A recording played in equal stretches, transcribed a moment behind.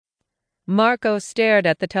Marco stared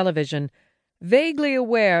at the television, vaguely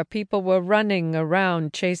aware people were running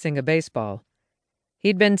around chasing a baseball.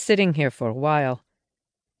 He'd been sitting here for a while.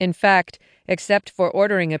 In fact, except for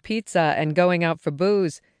ordering a pizza and going out for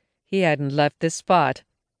booze, he hadn't left this spot.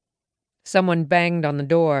 Someone banged on the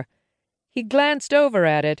door. He glanced over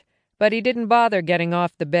at it, but he didn't bother getting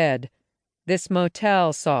off the bed. This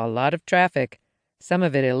motel saw a lot of traffic, some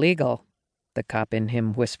of it illegal, the cop in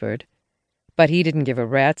him whispered. But he didn't give a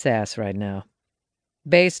rat's ass right now.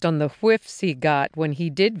 Based on the whiffs he got when he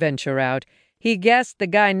did venture out, he guessed the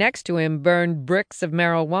guy next to him burned bricks of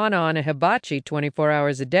marijuana on a hibachi 24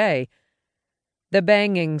 hours a day. The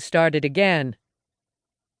banging started again.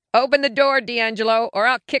 "Open the door, D'Angelo, or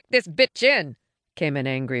I'll kick this bitch in," came an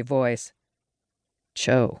angry voice.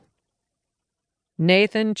 Cho.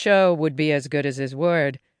 Nathan Cho would be as good as his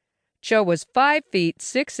word. Cho was 5 feet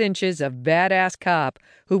 6 inches of badass cop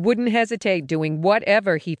who wouldn't hesitate doing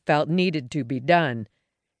whatever he felt needed to be done.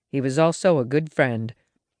 He was also a good friend.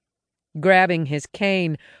 Grabbing his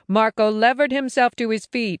cane, Marco levered himself to his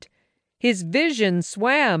feet. His vision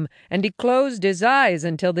swam, and he closed his eyes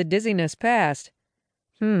until the dizziness passed.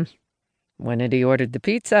 When had he ordered the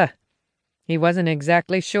pizza? He wasn't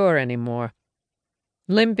exactly sure anymore.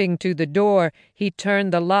 Limping to the door, he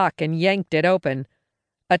turned the lock and yanked it open.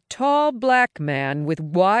 A tall black man with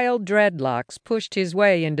wild dreadlocks pushed his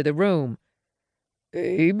way into the room.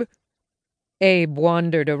 "Abe?" Abe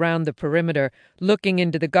wandered around the perimeter, looking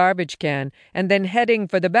into the garbage can, and then heading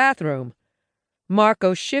for the bathroom.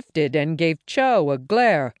 Marco shifted and gave Cho a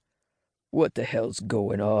glare. "What the hell's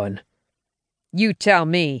going on?" "You tell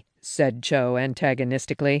me," said Cho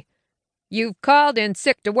antagonistically. "You've called in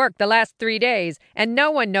sick to work the last 3 days, and no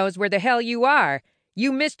one knows where the hell you are.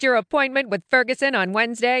 You missed your appointment with Ferguson on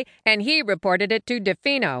Wednesday, and he reported it to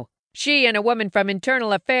DeFino. She and a woman from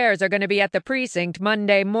Internal Affairs are going to be at the precinct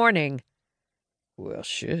Monday morning." "Well,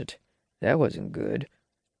 shit. That wasn't good."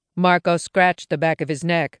 Marco scratched the back of his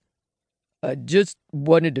neck. "I just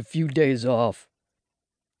wanted a few days off."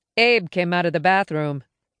 Abe came out of the bathroom.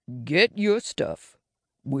 "Get your stuff.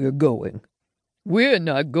 We're going." "We're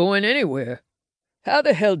not going anywhere." "How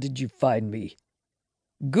the hell did you find me?"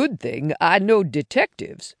 "Good thing I know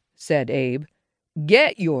detectives," said Abe.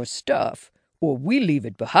 "Get your stuff, or we leave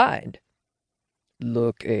it behind."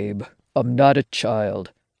 "Look, Abe, I'm not a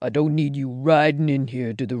child. I don't need you riding in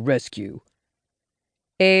here to the rescue."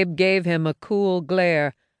 Abe gave him a cool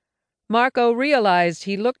glare. Marco realized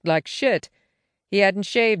he looked like shit. He hadn't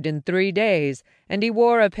shaved in 3 days, and he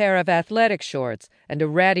wore a pair of athletic shorts and a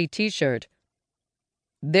ratty t-shirt.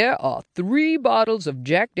 "There are 3 bottles of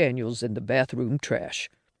Jack Daniels in the bathroom trash.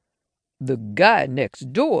 The guy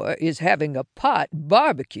next door is having a pot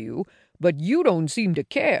barbecue, but you don't seem to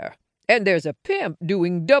care. And there's a pimp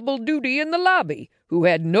doing double duty in the lobby who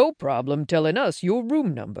had no problem telling us your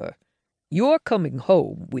room number. You're coming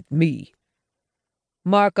home with me."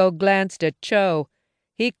 Marco glanced at Cho.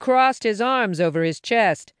 He crossed his arms over his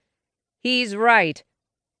chest. "He's right."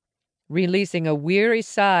 Releasing a weary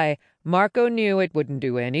sigh, Marco knew it wouldn't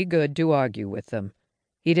do any good to argue with them.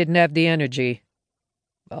 He didn't have the energy.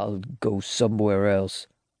 "I'll go somewhere else."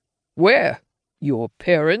 "Where? Your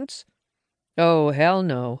parents?" "Oh, hell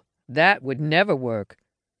no. That would never work."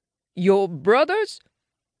 "Your brothers?"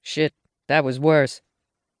 "Shit, that was worse."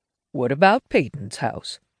 "What about Peyton's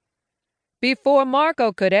house?" Before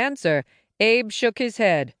Marco could answer, Abe shook his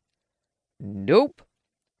head. "Nope.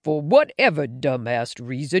 For whatever dumbass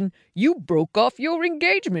reason, you broke off your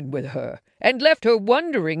engagement with her and left her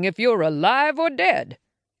wondering if you're alive or dead.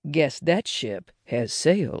 Guess that ship has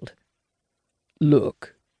sailed."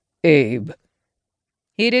 "Look, Abe."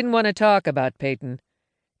 He didn't want to talk about Peyton.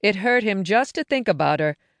 It hurt him just to think about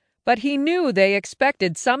her, but he knew they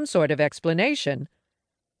expected some sort of explanation.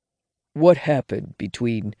 "What happened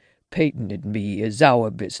between Peyton and me is our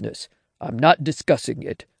business. I'm not discussing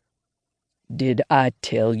it." "Did I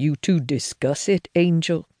tell you to discuss it,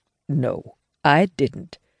 Angel? No, I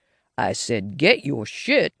didn't. I said, get your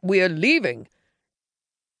shit, we're leaving,